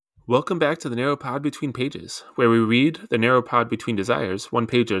Welcome back to the Narrow Pod Between Pages, where we read the narrow pod between desires, one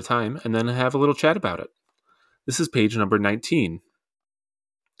page at a time, and then have a little chat about it. This is page number 19.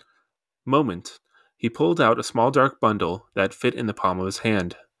 Moment. He pulled out a small dark bundle that fit in the palm of his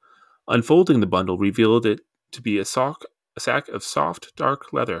hand. Unfolding the bundle revealed it to be a sack of soft,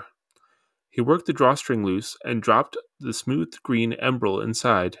 dark leather. He worked the drawstring loose and dropped the smooth green emerald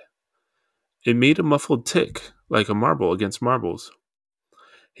inside. It made a muffled tick, like a marble against marbles.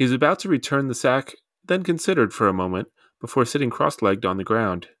 He was about to return the sack, then considered for a moment before sitting cross-legged on the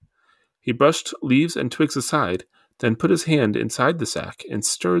ground. He brushed leaves and twigs aside, then put his hand inside the sack and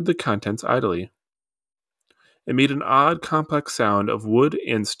stirred the contents idly. It made an odd, complex sound of wood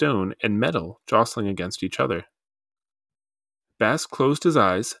and stone and metal jostling against each other. Bass closed his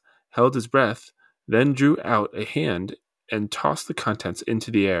eyes, held his breath, then drew out a hand and tossed the contents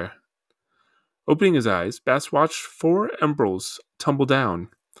into the air. Opening his eyes, Bass watched 4 emeralds tumble down.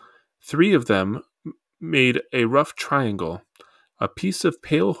 3 of them made a rough triangle, a piece of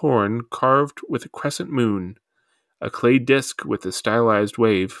pale horn carved with a crescent moon, a clay disc with a stylized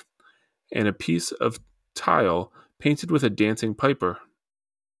wave, and a piece of tile painted with a dancing piper.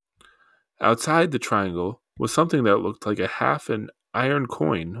 Outside the triangle was something that looked like a half an iron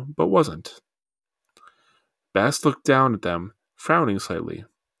coin, but wasn't. Bass looked down at them, frowning slightly.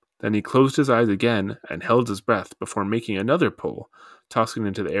 Then he closed his eyes again and held his breath before making another pull, tossing it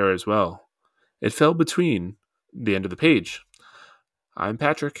into the air as well. It fell between the end of the page. I'm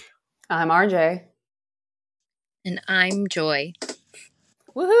Patrick. I'm RJ. And I'm Joy.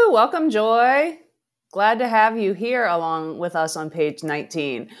 Woohoo! Welcome, Joy. Glad to have you here along with us on page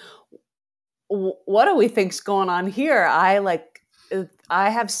 19. What do we think's going on here? I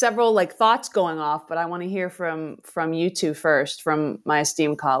have several thoughts going off, but I want to hear from you two first, from my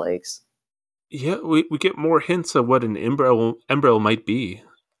esteemed colleagues. Yeah, we get more hints of what an embryo might be.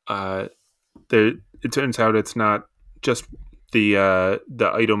 It turns out it's not just the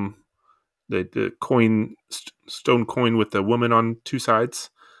item, the coin, stone coin with the woman on 2 sides.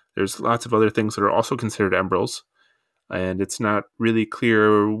 There's lots of other things that are also considered embryos, and it's not really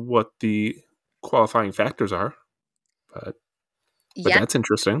clear what the qualifying factors are. But that's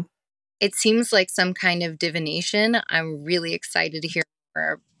interesting. It seems like some kind of divination. I'm really excited to hear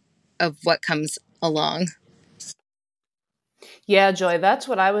more of what comes along. Yeah, Joy, that's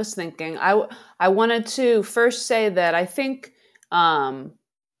what I was thinking. I wanted to first say that I think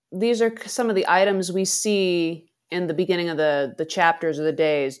these are some of the items we see in the beginning of the chapters or the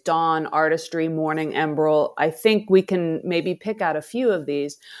days: dawn, artistry, morning, emerald. I think we can maybe pick out a few of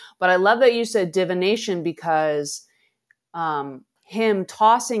these. But I love that you said divination, because him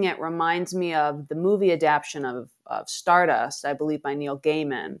tossing it reminds me of the movie adaptation of Stardust, I believe, by Neil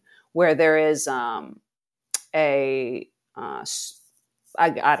Gaiman, where there is I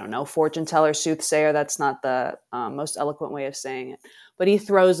don't know, fortune teller, soothsayer. That's not the most eloquent way of saying it. But he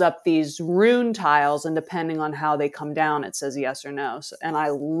throws up these rune tiles, and depending on how they come down, it says yes or no. So, and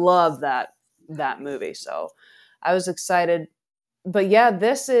I love that movie. So I was excited. But yeah,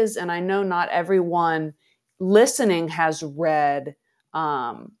 this is, and I know not everyone listening has read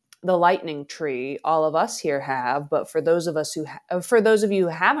The Lightning Tree. All of us here have, but for those of you who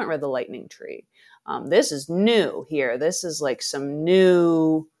haven't read The Lightning Tree, this is new here. This is like some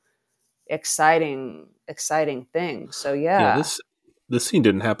new, exciting thing. So yeah. This scene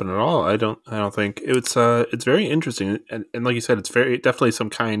didn't happen at all. I don't think it's very interesting, and like you said, it's definitely some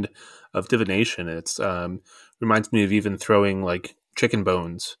kind of divination. It's reminds me of even throwing like chicken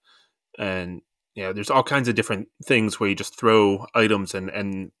bones, and there's all kinds of different things where you just throw items,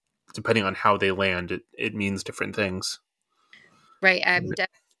 and depending on how they land, it means different things. Right. I'm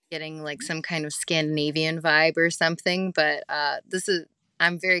definitely getting like some kind of Scandinavian vibe or something, but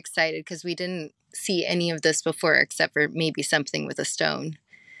I'm very excited because we didn't see any of this before, except for maybe something with a stone.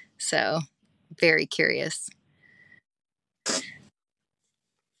 So very curious.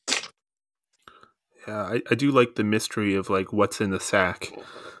 Yeah, I do like the mystery of like what's in the sack.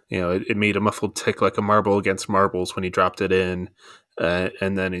 It made a muffled tick like a marble against marbles when he dropped it in,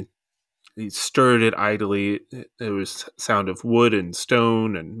 and then he stirred it idly. There was sound of wood and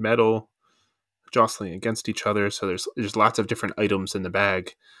stone and metal jostling against each other. So there's lots of different items in the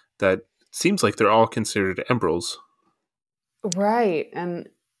bag that seems like they're all considered emeralds. Right. And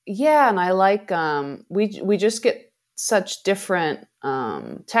yeah, and I like we just get such different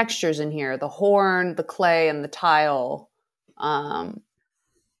textures in here: the horn, the clay, and the tile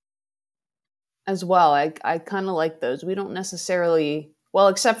as well. I kind of like those. We don't necessarily, well,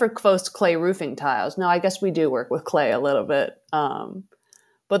 except for close clay roofing tiles. No, I guess we do work with clay a little bit.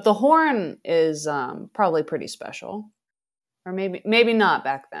 But the horn is probably pretty special. Or maybe not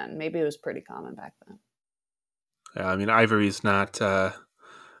back then. Maybe it was pretty common back then. Yeah, I mean, ivory's not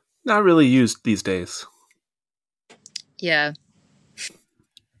really used these days. Yeah.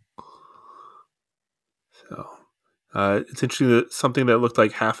 So it's interesting that something that looked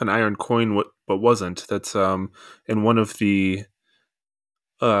like half an iron coin, but wasn't. That's in one of the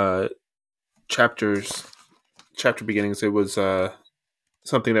uh, chapter beginnings. It was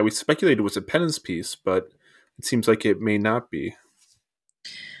something that we speculated was a penance piece, but it seems like it may not be.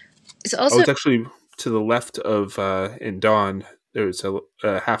 It's Oh, also it's actually to the left of in Dawn. There's a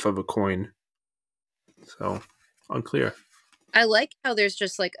half of a coin, so unclear. I like how there's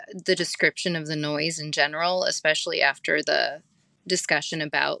just like the description of the noise in general, especially after the discussion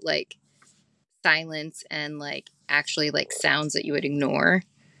about like silence and like actually like sounds that you would ignore.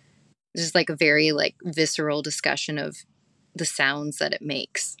 This is like a very like visceral discussion of the sounds that it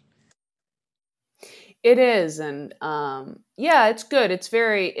makes. It is, and yeah, it's good. It's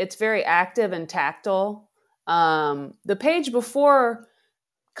very active and tactile. The page before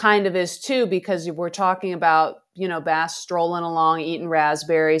kind of is too, because we're talking about, Bass strolling along, eating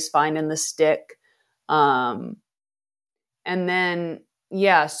raspberries, finding the stick. And then,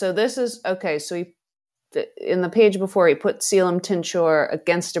 yeah, so this is, okay, so in the page before, he put Selim tincture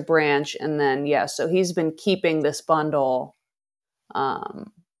against a branch, and then, yeah, so he's been keeping this bundle.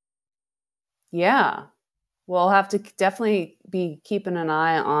 Yeah, we'll have to definitely be keeping an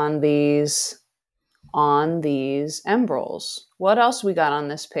eye on these embrols. What else we got on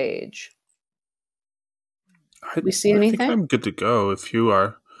this page? We see I think anything? I'm good to go if you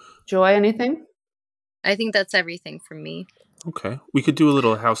are. Joy, anything? I think that's everything from me. Okay. We could do a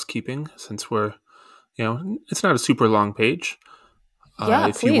little housekeeping since we're, it's not a super long page. Yeah,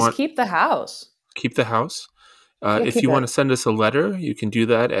 If you please want, keep the house. keep the house. Yeah, If keep you want to it. send us a letter, you can do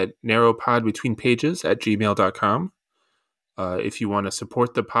that at narrowpodbetweenpages@gmail.com. If you want to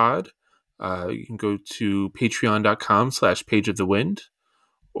support the pod, you can go to patreon.com/page of the wind.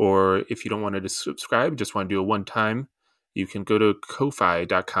 Or if you don't want to subscribe, just want to do a one time, you can go to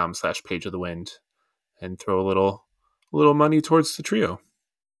ko-fi.com/page of the wind and throw a little money towards the trio.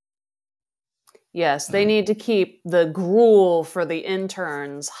 Yes, they need to keep the gruel for the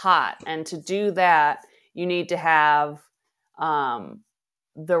interns hot, and to do that, you need to have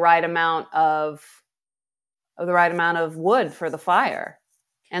the right amount of wood for the fire,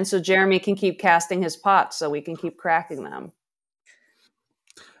 and so Jeremy can keep casting his pots, so we can keep cracking them.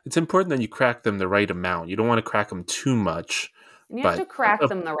 It's important that you crack them the right amount. You don't want to crack them too much. And you have to crack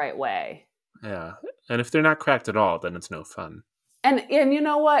them the right way. Yeah, and if they're not cracked at all, then it's no fun. And you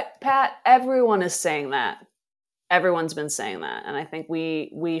know what, Pat? Everyone is saying that. Everyone's been saying that, and I think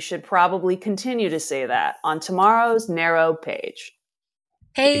we should probably continue to say that on tomorrow's narrow page.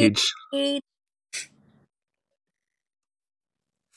 Page.